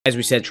As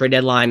we said, trade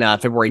deadline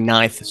February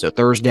 9th, so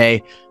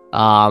Thursday.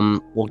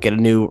 We'll get a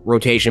new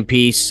rotation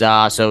piece.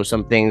 So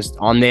some things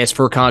on this.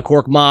 Furkan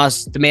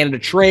Korkmaz demanded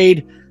a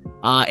trade,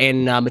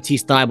 and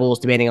Matisse Thybulle is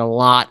demanding a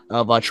lot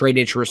of trade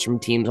interest from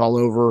teams all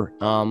over.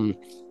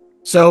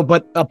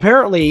 But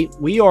apparently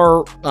we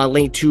are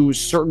linked to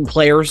certain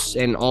players,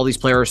 and all these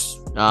players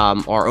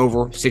are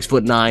over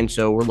 6'9".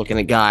 So we're looking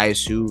at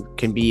guys who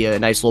can be a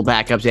nice little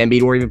backup to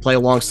Embiid or even play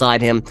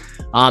alongside him.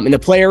 And the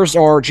players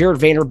are Jared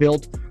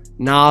Vanderbilt,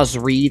 Naz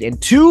Reid, and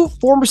two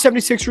former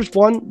 76ers,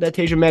 one that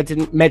Teja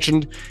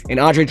mentioned, and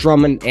Andre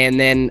Drummond, and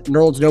then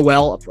Nerlens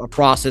Noel, a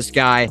process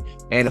guy.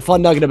 And a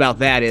fun nugget about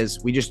that is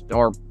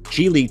our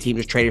G League team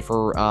just traded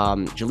for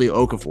Jahlil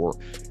Okafor.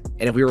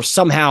 And if we were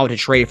somehow to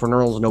trade for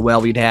Nerlens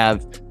Noel, we'd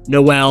have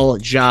Noel,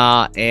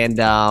 Ja, and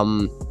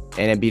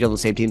Embiid on the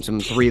same team. Some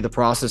three of the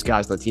process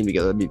guys on the team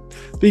together. It'd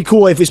be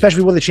cool, especially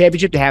if we won the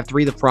championship, to have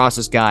three of the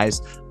process guys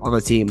on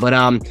the team. But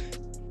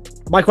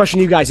my question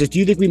to you guys is, do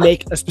you think we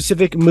make a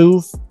specific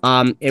move?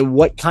 And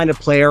what kind of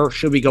player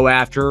should we go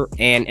after?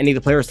 And any of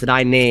the players that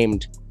I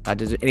named,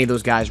 does any of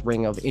those guys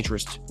ring of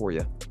interest for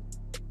you?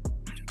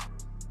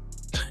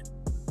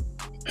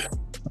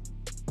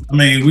 I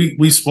mean,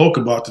 we spoke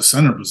about the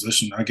center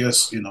position. I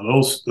guess,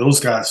 those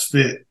guys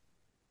fit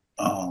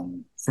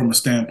from a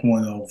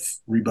standpoint of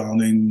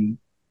rebounding,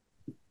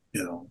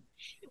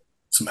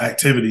 some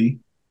activity,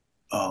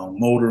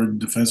 motor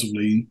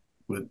defensively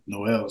with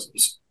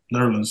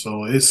Nerlens.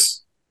 So it's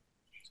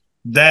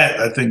that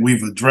I think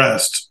we've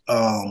addressed.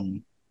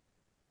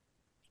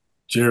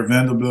 Jared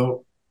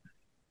Vanderbilt,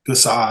 good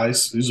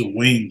size. He's a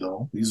wing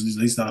though.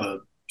 He's not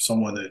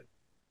someone that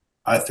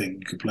I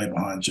think could play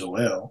behind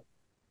Joel.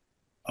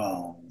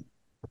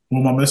 Who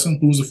am I missing?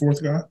 Who's the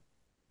fourth guy?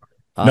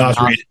 Naz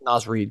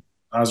Reid.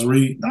 Naz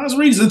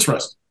Reid is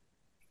interesting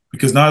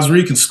because Naz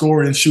Reid can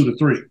score and shoot a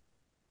three.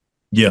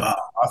 Yeah.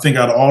 I think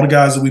out of all the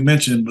guys that we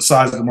mentioned,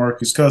 besides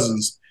DeMarcus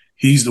Cousins,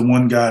 he's the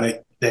one guy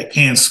that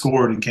can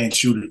score it and can't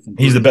shoot it.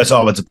 He's the best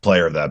offensive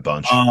player of that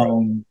bunch.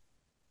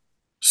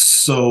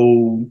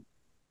 So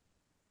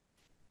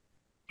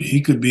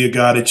he could be a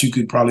guy that you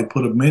could probably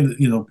put a minute,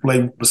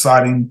 play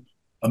beside him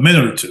a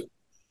minute or two.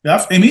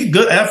 Yeah, I mean, he's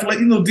good athlete,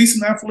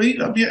 decent athlete.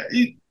 I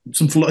mean,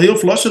 he'll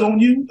flush it on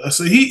you.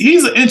 So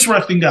he's an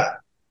interesting guy.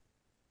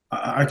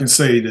 I can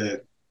say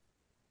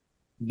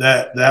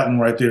that one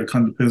right there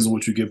kind of depends on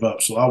what you give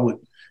up. So I would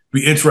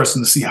be interested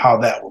to see how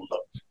that will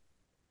look.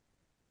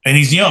 And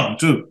he's young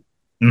too.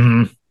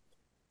 Mm-hmm.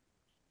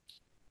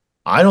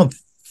 I don't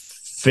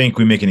think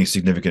we make any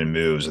significant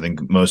moves. I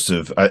think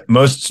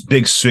most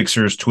big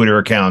Sixers Twitter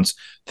accounts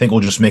think we'll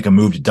just make a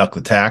move to duck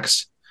the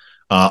tax.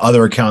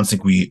 Other accounts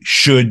think we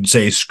should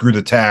say screw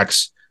the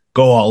tax,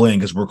 go all in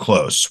because we're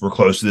close. We're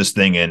close to this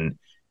thing, and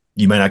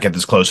you might not get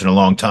this close in a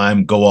long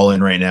time. Go all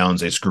in right now and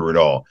say screw it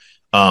all.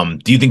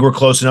 Do you think we're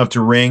close enough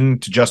to ring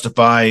to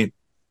justify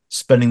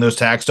spending those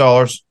tax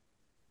dollars?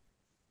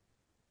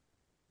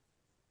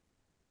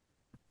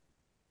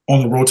 On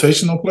the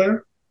rotational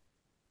player?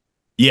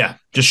 Yeah,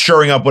 just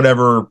shoring up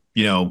whatever,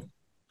 Yeah,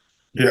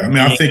 I mean,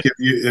 I think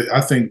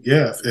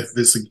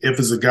if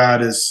it's a guy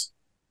that's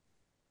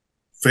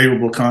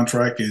favorable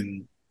contract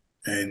and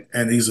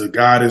he's a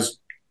guy that's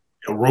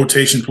a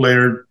rotation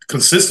player,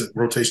 consistent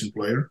rotation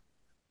player.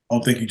 I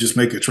don't think you just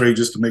make a trade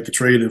just to make a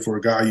trade, and for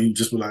a guy you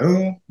just be like,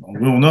 oh, we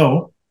don't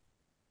know.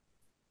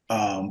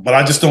 But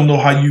I just don't know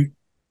how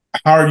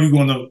are you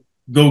going to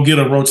go get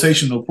a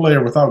rotational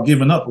player without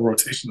giving up a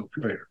rotational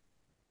player?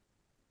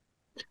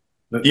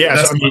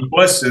 That's my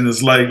question.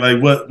 Is like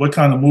what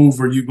kind of move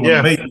are you going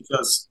to make?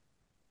 Because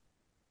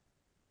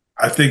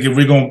I think if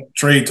we're going to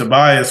trade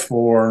Tobias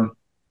for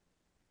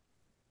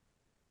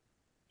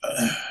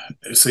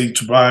say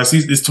Tobias,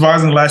 is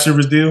Tobias in the last year of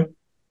his deal,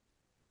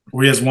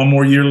 where he has one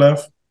more year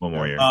left? One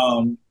more year.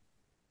 A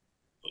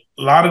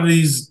lot of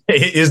these,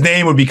 his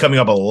name would be coming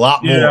up a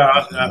lot more.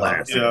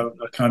 I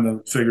kind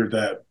of figured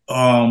that.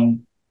 A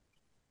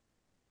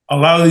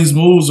lot of these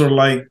moves are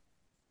like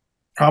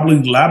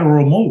probably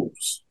lateral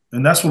moves,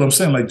 and that's what I'm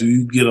saying. Like, do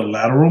you get a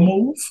lateral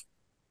move?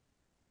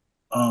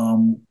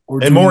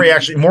 And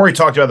Maury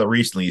talked about that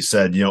recently. He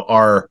said,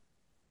 our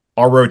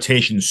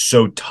rotation is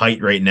so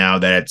tight right now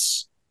that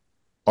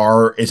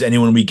is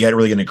anyone we get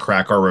really going to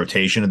crack our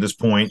rotation at this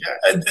point?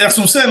 Yeah, that's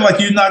what I'm saying. Like,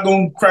 you're not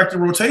going to crack the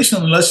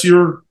rotation unless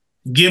you're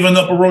giving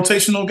up a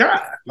rotational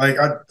guy. Like,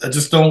 I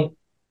just don't.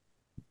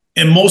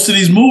 In most of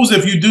these moves,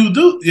 if you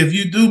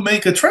do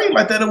make a trade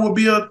like that, it would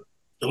be a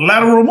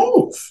lateral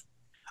move.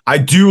 I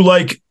do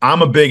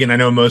I'm a big, and I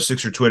know most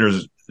Sixer Twitter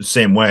is the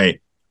same way.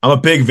 I'm a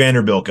big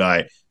Vanderbilt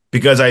guy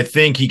because I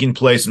think he can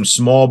play some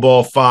small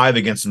ball five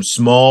against some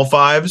small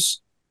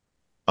fives.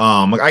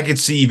 I could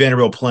see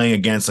Vanderbilt playing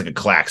against a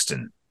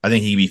Claxton. I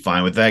think he'd be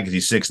fine with that because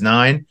he's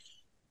 6'9".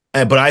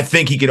 But I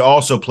think he could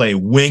also play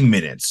wing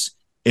minutes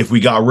if we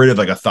got rid of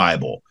a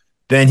Thybulle.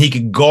 Then he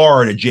could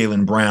guard a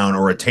Jaylen Brown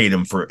or a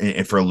Tatum for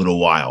a little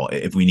while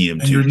if we need him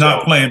to. And you're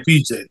not playing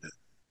PJ then.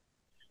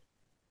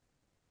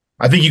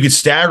 I think you could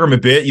stagger him a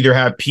bit, either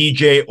have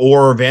PJ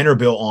or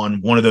Vanderbilt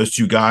on one of those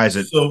two guys.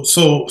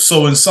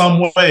 So in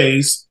some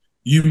ways,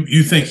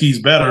 you think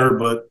he's better,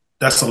 but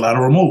that's a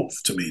lateral move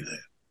to me then.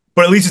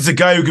 But at least it's a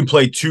guy who can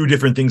play two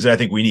different things that I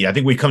think we need. I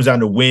think when it comes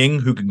down to wing,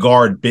 who can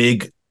guard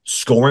big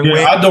scoring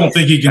wing. I don't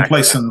think he can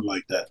play center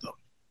like that, though.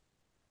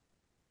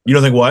 You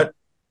don't think what?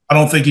 I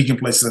don't think he can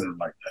play center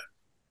like that.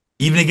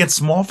 Even against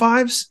small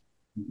fives?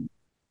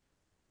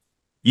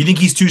 You think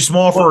he's too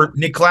small for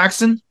Nick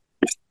Claxton?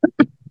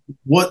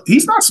 What?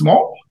 He's not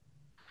small.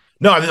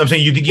 No, I'm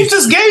saying you think he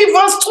just gave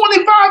us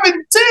 25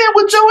 and 10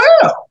 with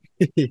Joel.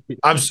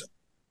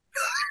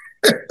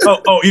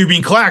 You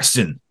mean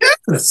Claxton?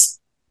 Yes.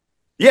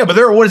 Yeah, but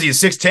what is he,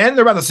 6'10"?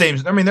 They're about the same.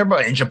 I mean, they're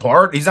about an inch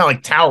apart. He's not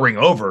like towering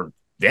over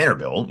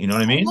Vanderbilt. You know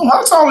what I mean? I don't know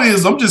how tall he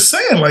is. I'm just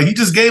saying, like, he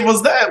just gave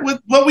us that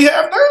with what we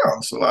have now.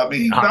 So, I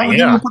mean, now we're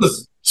going to put a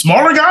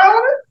smaller guy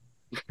on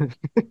it?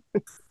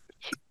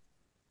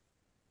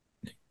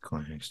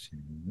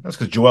 That's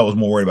because Joel was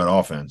more worried about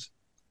offense.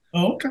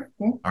 Oh, okay.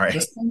 Well, all right.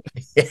 Just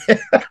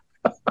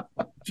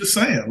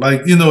saying.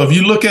 Like, if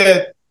you look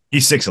at...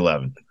 He's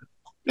 6'11".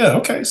 Yeah,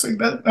 okay. So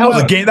that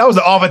was a game. That was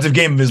the offensive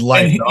game of his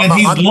life. And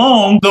he's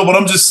long, though, but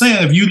I'm just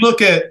saying, if you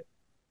look at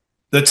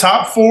the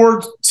top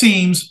 4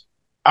 teams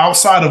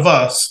outside of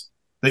us,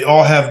 they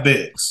all have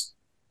bigs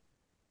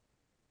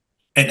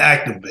and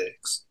active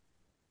bigs.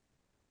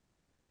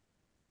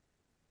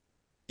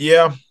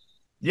 Yeah.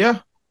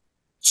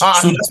 So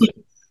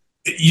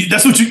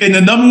that's what you and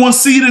the number 1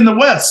 seed in the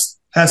West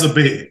has a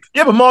big.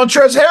 Yeah, but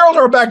Montrezl Harrell's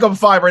our backup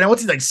 5 right now.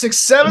 What's he, like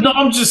 6'7"? No,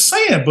 I'm just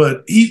saying,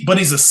 but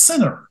he's a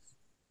center.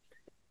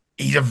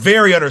 He's a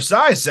very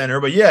undersized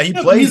center, but yeah, he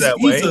plays that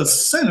way. He's a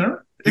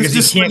center. Because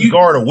he can't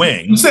guard a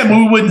wing. You said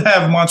we wouldn't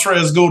have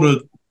Montrezl go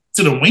to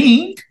the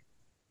wing.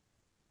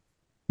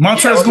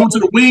 Montrezl going to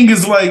the wing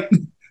is like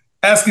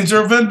asking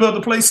Jared Vanderbilt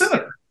to play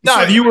center.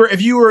 No,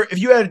 if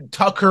you had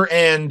Tucker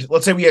and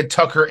let's say we had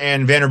Tucker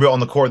and Vanderbilt on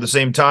the court at the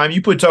same time,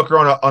 you put Tucker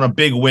on a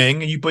big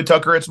wing and you put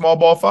Tucker at small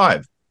ball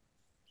 5.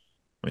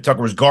 I mean,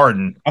 Tucker was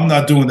guarding. I'm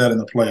not doing that in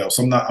the playoffs.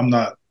 I'm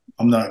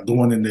not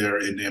going in there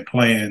and then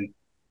playing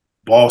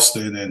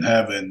Boston and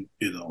having,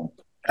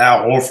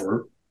 Al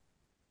Horford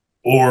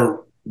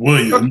or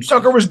Williams.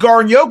 Tucker was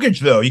guarding Jokic,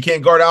 though. You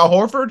can't guard Al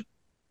Horford?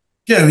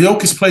 Yeah,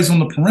 Jokic plays on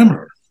the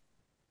perimeter.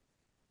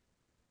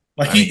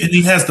 Like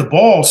he has the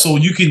ball, so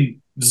you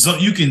can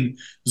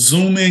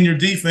zoom in your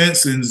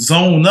defense and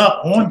zone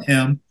up on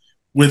him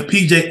with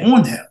PJ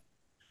on him.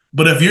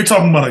 But if you're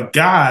talking about a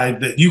guy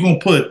that you're going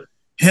to put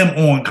him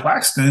on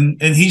Claxton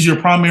and he's your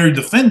primary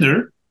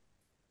defender,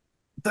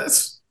 I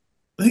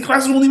think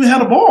Claxton won't even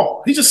have the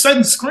ball. He's just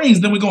setting screens.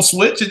 Then we're going to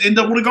switch and end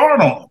up with a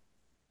guard on him.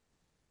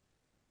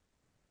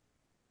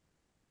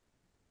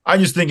 I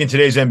just think in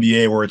today's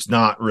NBA where it's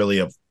not really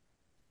a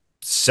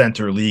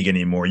center league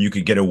anymore, you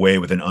could get away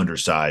with an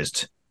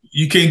undersized.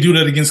 You can't do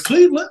that against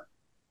Cleveland.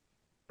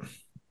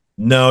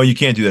 No, you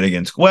can't do that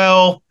against.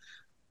 Well,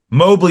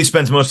 Mobley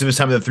spends most of his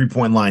time at the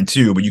 3-point line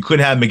too, but you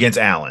couldn't have him against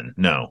Allen.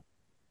 No.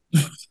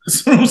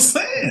 That's what I'm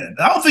saying.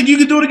 I don't think you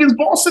can do it against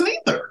Boston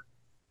either.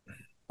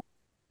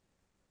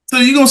 So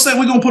you're gonna say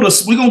we're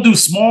gonna do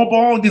small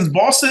ball against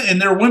Boston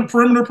and their wing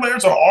perimeter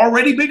players are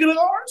already bigger than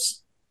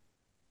ours?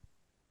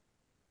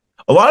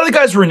 A lot of the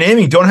guys we're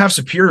naming don't have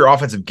superior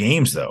offensive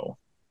games, though.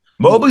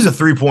 Mobley's a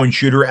 3-point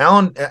shooter.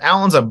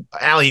 Allen's a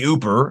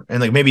alley-ooper and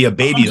like maybe a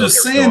baby. I'm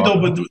just saying though,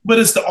 but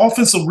it's the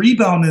offensive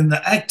rebound and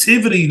the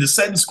activity, the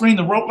setting screen,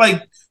 the rope,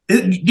 like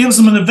it gives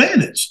them an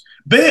advantage.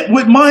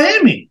 With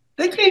Miami,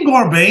 they can't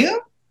guard Bam.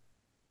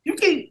 You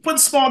can't put a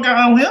small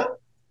guy on him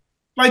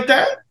like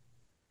that.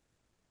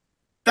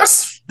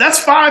 That's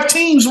 5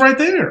 teams right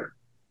there.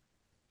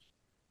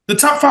 The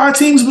top 5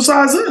 teams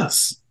besides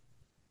us.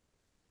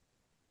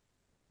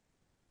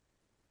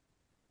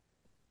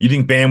 You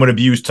think Bam would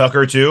abuse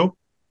Tucker too?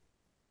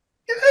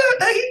 Yeah,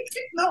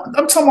 no,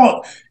 I'm talking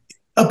about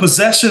a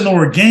possession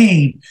or a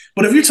game.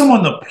 But if you're talking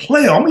about the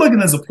playoff, I'm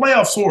looking as a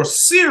playoff or a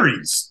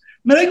series.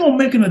 Man, they're going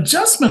to make an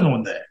adjustment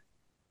on that.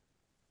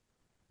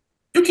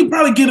 You can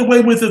probably get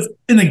away with it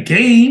in a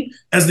game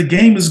as the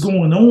game is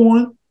going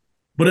on.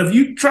 But if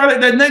you try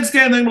that next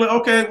game, they're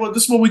like, okay, well,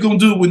 this is what we're going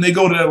to do when they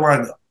go to that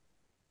lineup.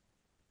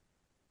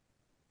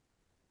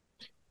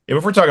 Yeah,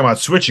 if we're talking about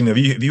switching, if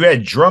you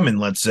had Drummond,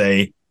 let's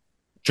say,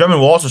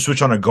 Drummond will also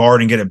switch on a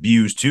guard and get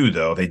abused too,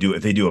 though.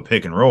 If they do a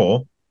pick and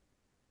roll,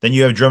 then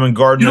you have Drummond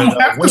guarding. You don't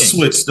have to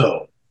switch,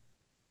 though.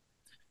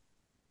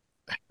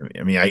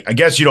 I mean, I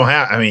guess you don't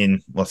have. I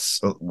mean,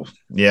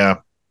 yeah,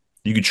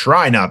 you could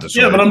try not to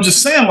switch. Yeah, but I'm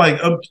just saying,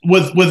 like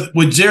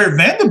with Jared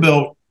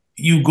Vanderbilt,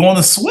 you going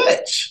to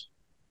switch.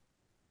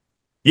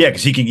 Yeah,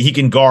 because he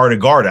can guard a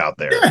guard out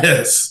there.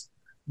 Yes,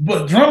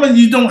 but Drummond,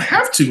 you don't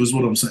have to. Is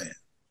what I'm saying.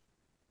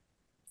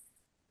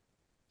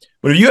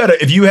 But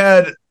if you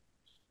had,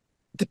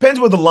 depends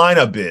what the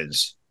lineup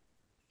is.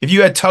 If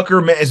you had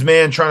Tucker as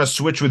man trying to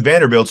switch with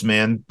Vanderbilt's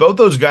man, both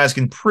those guys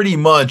can pretty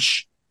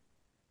much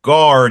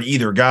guard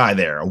either guy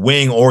there, a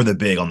wing or the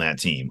big on that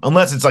team,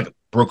 unless it's like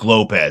Brook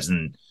Lopez.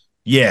 And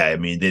yeah, I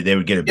mean they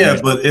would get a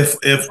yeah. But if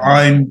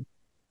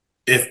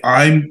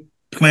I'm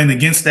playing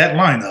against that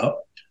lineup,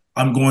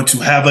 I'm going to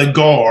have a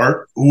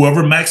guard,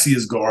 whoever Maxey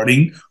is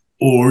guarding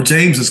or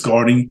James is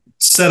guarding,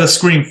 set a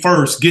screen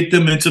first, get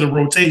them into the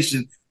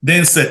rotation,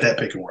 then set that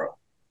pick and roll.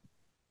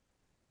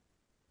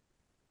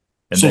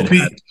 So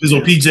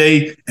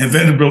PJ and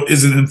Vanderbilt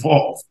isn't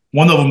involved.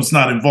 One of them is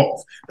not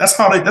involved. That's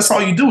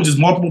all you do, just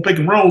multiple pick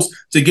and rolls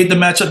to get the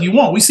matchup you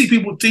want. We see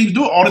teams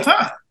do it all the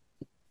time,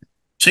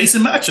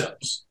 chasing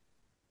matchups.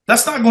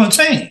 That's not going to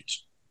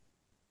change.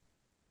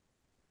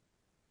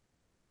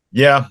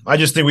 Yeah, I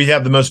just think we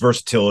have the most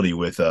versatility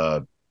with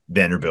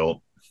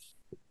Vanderbilt.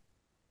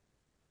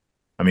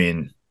 I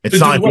mean, it's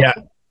not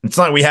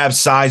like we have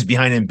size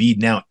behind Embiid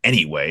now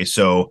anyway.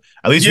 So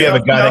at least we have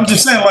a guy. I'm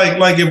just saying,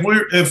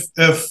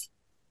 if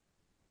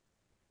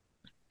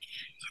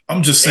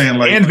I'm just saying,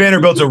 and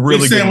Vanderbilt's a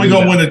really good. We're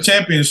gonna win a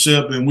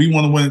championship, and we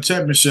want to win a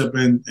championship,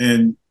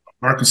 and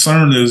our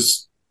concern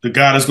is the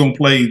guy that's gonna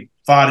play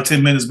 5 to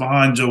 10 minutes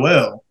behind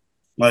Joel.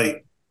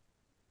 Like,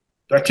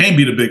 that can't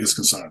be the biggest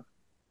concern.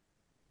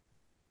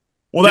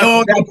 Well,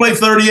 they're gonna play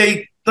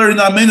 38,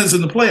 39 minutes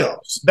in the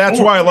playoffs. That's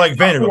why I like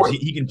Vanderbilt.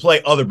 He can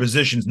play other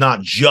positions,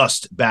 not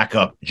just back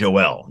up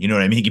Joel. You know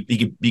what I mean? He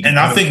can and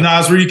I think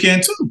Naz Reid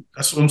can too.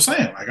 That's what I'm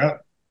saying.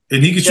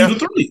 And he can shoot a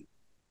three.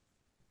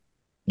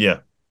 Yeah.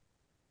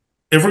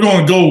 If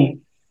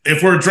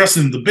we're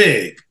addressing the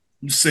big,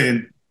 I'm just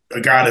saying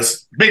a guy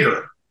that's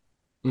bigger,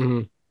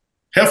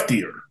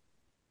 heftier,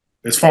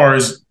 as far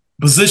as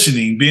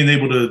positioning, being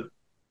able to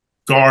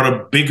guard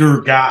a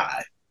bigger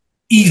guy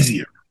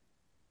easier.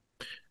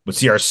 But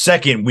see, our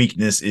second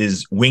weakness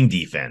is wing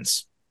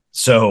defense.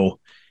 So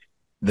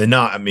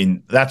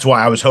that's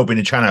why I was hoping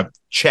to try to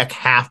check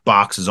half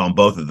boxes on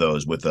both of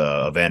those with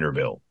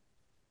Vanderbilt.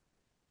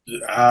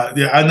 And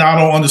I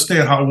don't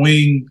understand how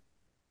wing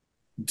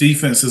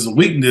defense is a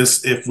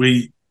weakness if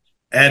we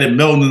added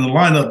Melton in the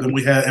lineup and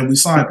we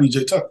signed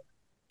PJ Tucker.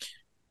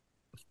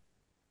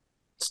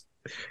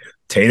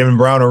 Tatum and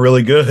Brown are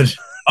really good.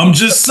 I'm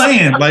just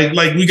saying,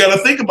 like we got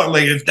to think about,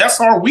 like, if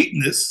that's our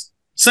weakness,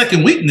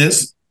 second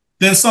weakness,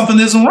 then something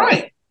isn't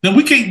right. Then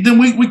we can't. Then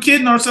we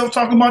kidding ourselves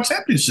talking about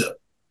championship.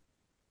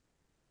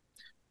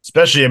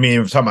 Especially, I mean,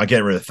 we're talking about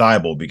getting rid of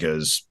Thybulle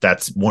because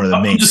that's one of the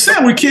main. I'm just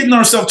saying, we're kidding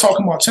ourselves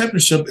talking about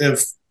championship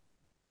if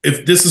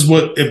this is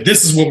what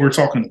we're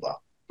talking about.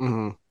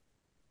 Mm-hmm.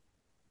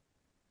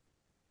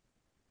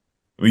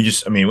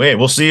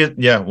 We'll see it.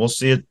 Yeah, we'll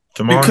see it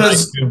tomorrow.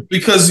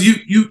 Because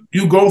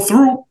you go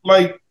through,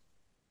 like,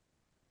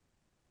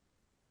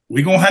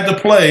 we're gonna have to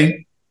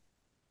play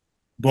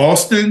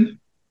Boston,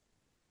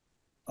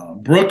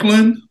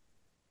 Brooklyn,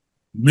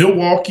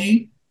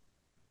 Milwaukee,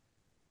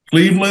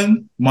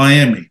 Cleveland,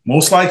 Miami.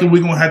 Most likely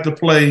we're going to have to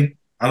play,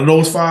 out of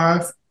those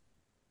 5,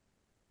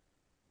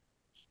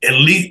 at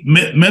least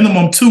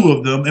minimum 2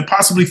 of them and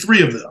possibly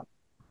 3 of them.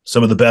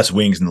 Some of the best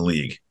wings in the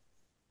league.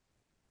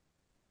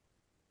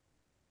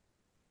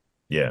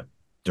 Yeah.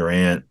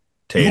 Durant,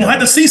 Tatum. You're going to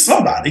have to see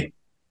somebody.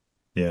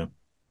 Yeah.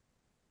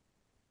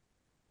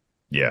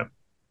 Yeah.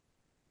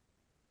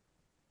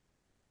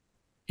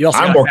 You also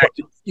got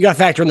to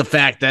factor in the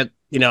fact that,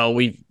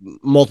 we've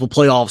multiple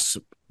playoffs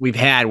we've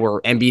had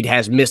where Embiid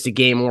has missed a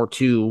game or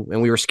two,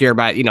 and we were scared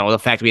by, the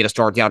fact that we had to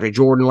start DeAndre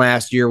Jordan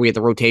last year. We had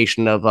the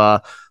rotation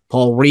of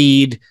Paul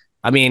Reed.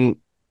 If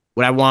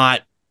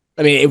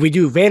we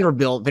do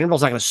Vanderbilt's not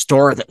going to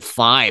start at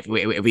 5.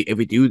 If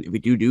we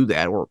do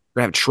that, or we're going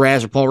to have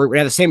Trae or Paul Reed. We're going to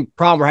have the same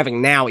problem we're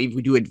having now if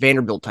we do a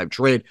Vanderbilt type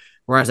trade.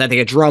 Whereas I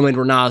think a Drummond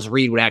or Naz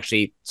Reid would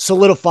actually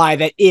solidify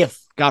that if,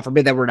 God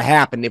forbid, that were to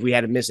happen, if we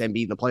had to miss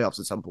Embiid in the playoffs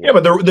at some point. Yeah,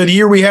 but the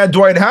year we had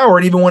Dwight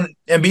Howard, even when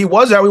Embiid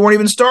was out, we weren't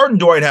even starting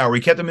Dwight Howard. We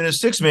kept him in his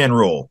 6-man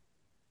role.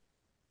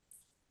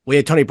 We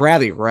had Tony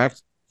Bradley,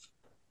 correct?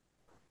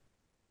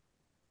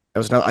 That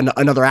was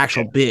another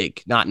actual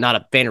big, not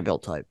a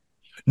Vanderbilt type.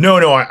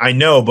 No, I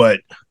know,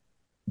 but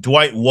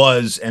Dwight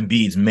was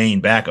Embiid's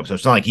main backup, so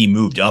it's not like he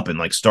moved up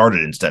and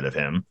started instead of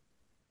him.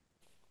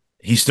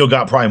 He still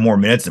got probably more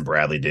minutes than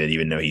Bradley did,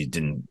 even though he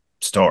didn't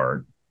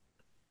start.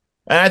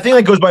 And I think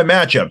that goes by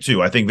matchup,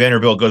 too. I think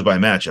Vanderbilt goes by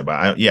matchup.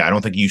 I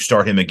don't think you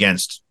start him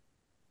against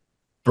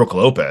Brook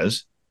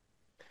Lopez.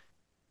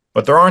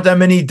 But there aren't that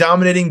many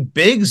dominating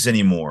bigs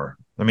anymore.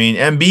 I mean,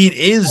 Embiid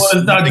is... Well,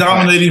 it's not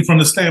dominating from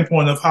the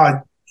standpoint of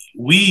how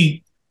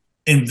we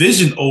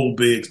envision old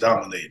bigs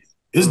dominating.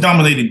 It's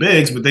dominating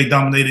bigs, but they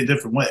dominate in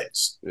different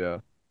ways.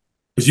 Yeah.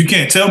 Because you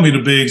can't tell me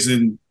the bigs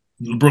in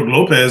Brook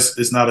Lopez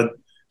is not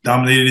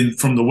dominated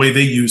from the way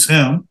they use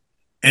him.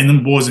 And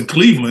them boys in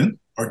Cleveland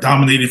are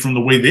dominated from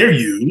the way they're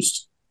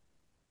used.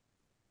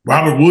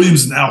 Robert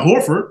Williams and Al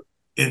Horford,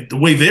 and the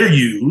way they're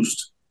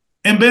used.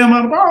 And Bam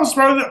Adebayo is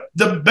probably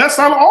the best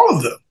out of all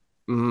of them.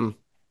 Mm-hmm.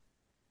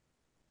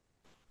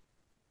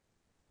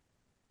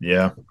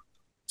 Yeah.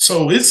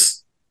 So none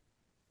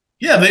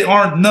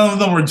of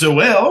them are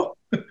Joel,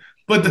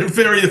 but they're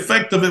very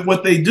effective at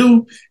what they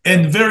do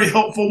and very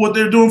helpful what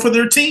they're doing for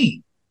their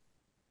team.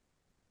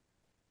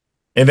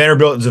 And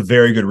Vanderbilt is a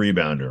very good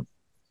rebounder,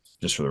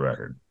 just for the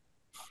record.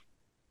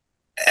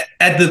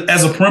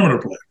 As a perimeter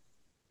player.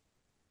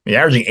 He's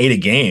averaging 8 a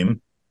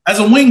game. As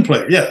a wing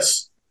player,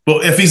 yes.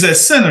 But if he's at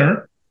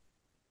center,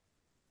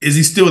 is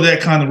he still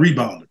that kind of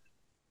rebounder?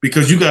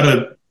 Because you got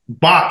to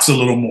box a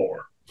little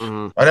more.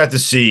 I'd have to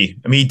see.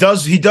 I mean,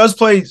 he does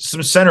play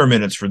some center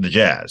minutes for the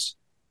Jazz.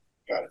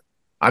 Got it.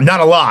 I'm not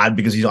a lot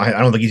because I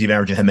don't think he's even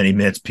averaging that many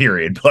minutes,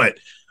 period. But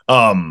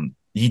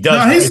he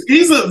does. No,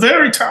 he's a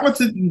very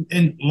talented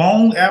and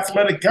long,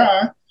 athletic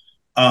guy.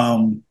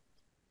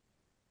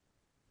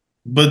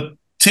 But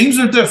teams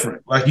are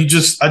different. Like I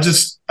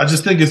just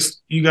think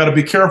you got to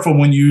be careful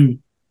when you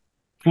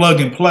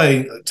plug and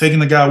play, taking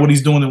the guy what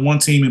he's doing in one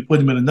team and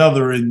putting him in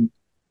another, and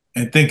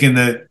thinking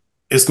that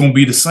it's going to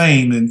be the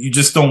same, and you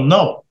just don't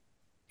know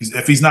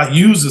if he's not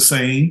used the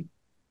same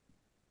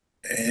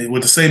and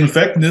with the same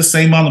effectiveness,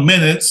 same amount of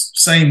minutes,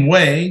 same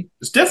way.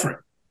 It's different.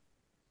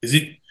 Is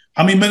he?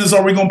 How many minutes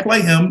are we going to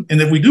play him?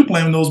 And if we do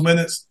play him those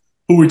minutes,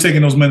 who are we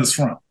taking those minutes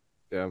from?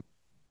 Yeah.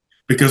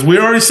 Because we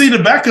already see the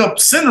backup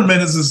center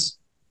minutes is,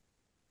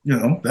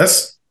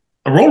 that's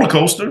a roller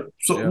coaster.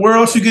 So where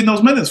else are you getting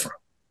those minutes from?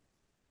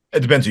 It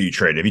depends who you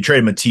trade. If you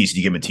trade Matisse,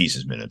 you get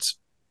Matisse's minutes.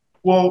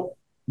 Well,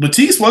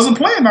 Matisse wasn't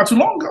playing not too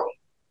long ago.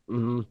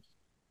 Mm-hmm.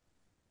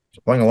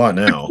 He's playing a lot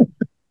now.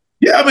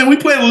 Yeah, I mean, we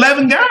played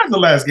 11 guys the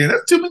last game.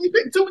 That's too many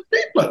people.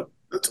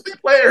 That's too many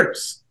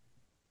players.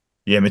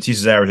 Yeah, Matisse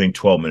is averaging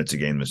 12 minutes a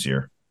game this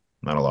year.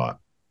 Not a lot.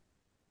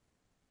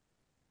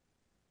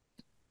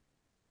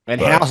 And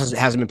House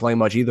hasn't been playing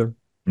much either.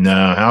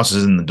 No, House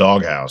is in the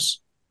doghouse.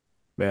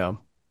 Yeah.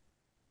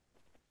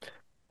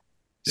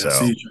 Yeah, I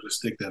see you trying to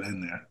stick that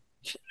in there.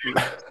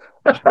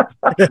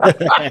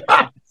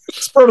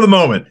 Spur of the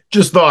moment.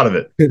 Just thought of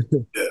it.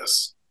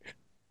 Yes.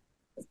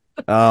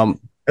 And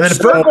then if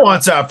Ferk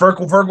wants out,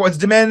 Ferk wants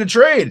demanding a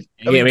trade.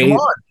 Come on.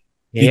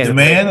 He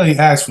demand or he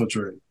asked for a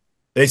trade?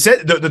 They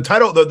said the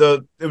title,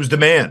 it was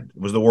demand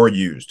was the word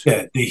used.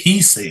 Yeah,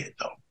 he said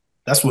though.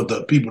 That's what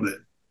the people that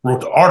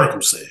wrote the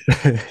article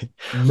said.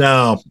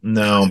 No.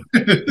 The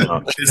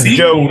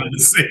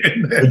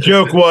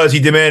joke was he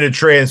demanded a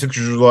trade, and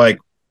Sixers was like,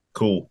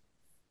 "Cool."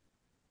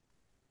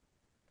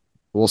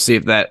 We'll see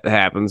if that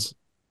happens.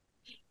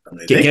 I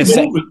mean,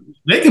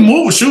 they can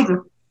move a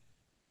shooter.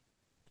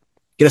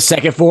 Get a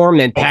second for him,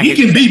 then he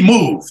can be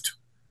moved.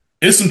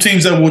 There's some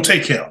teams that will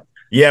take him.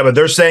 Yeah, but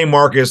they're saying,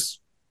 Marcus,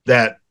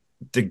 that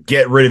to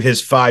get rid of his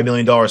 $5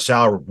 million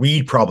salary,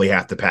 we'd probably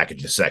have to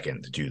package a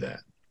second to do that.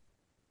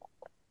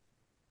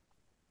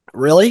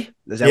 Really?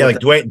 Yeah, like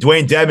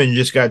Dwayne Dedmon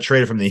just got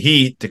traded from the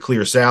Heat to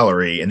clear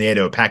salary, and they had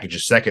to package a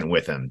second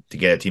with him to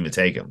get a team to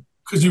take him.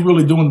 Because you're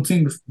really doing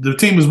the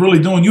team is really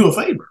doing you a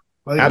favor.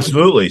 Like,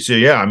 absolutely. So,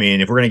 yeah, I mean,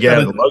 if we're going to get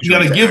out of the luxury, you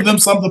got to give them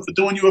something for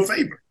doing you a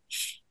favor.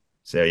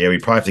 So, yeah, we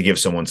probably have to give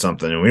someone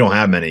something, and we don't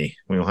have many.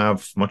 We don't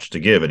have much to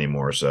give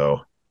anymore,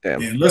 so. Yeah,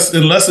 unless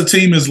the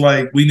team is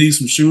like, we need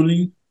some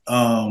shooting.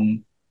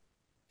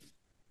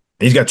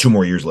 He's got 2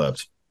 more years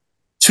left.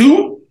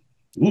 2?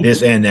 Ooh.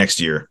 This and next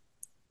year.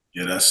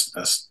 Yeah,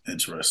 that's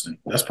interesting.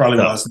 That's probably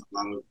why it's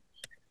not a lot of.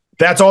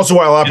 That's also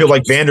why a lot of people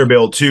like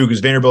Vanderbilt, too, because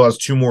Vanderbilt has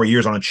 2 more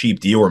years on a cheap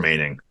deal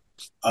remaining.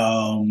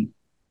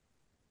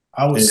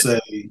 I would say.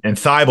 And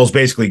Thybulle's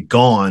basically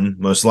gone,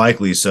 most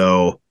likely.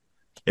 So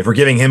if we're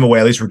giving him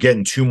away, at least we're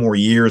getting 2 more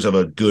years of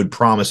a good,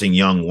 promising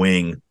young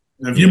wing.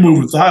 And if you move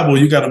with Thybulle,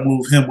 you got to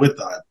move him with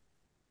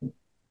Thybulle.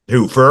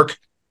 Who, Ferk?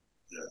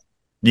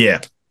 Yeah.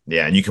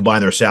 Yeah. And you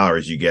combine their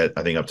salaries, you get,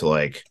 I think, up to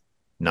like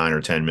 9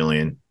 or 10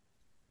 million,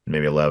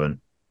 maybe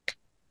 11.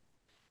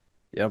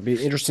 Yeah, it'll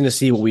be interesting to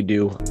see what we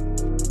do.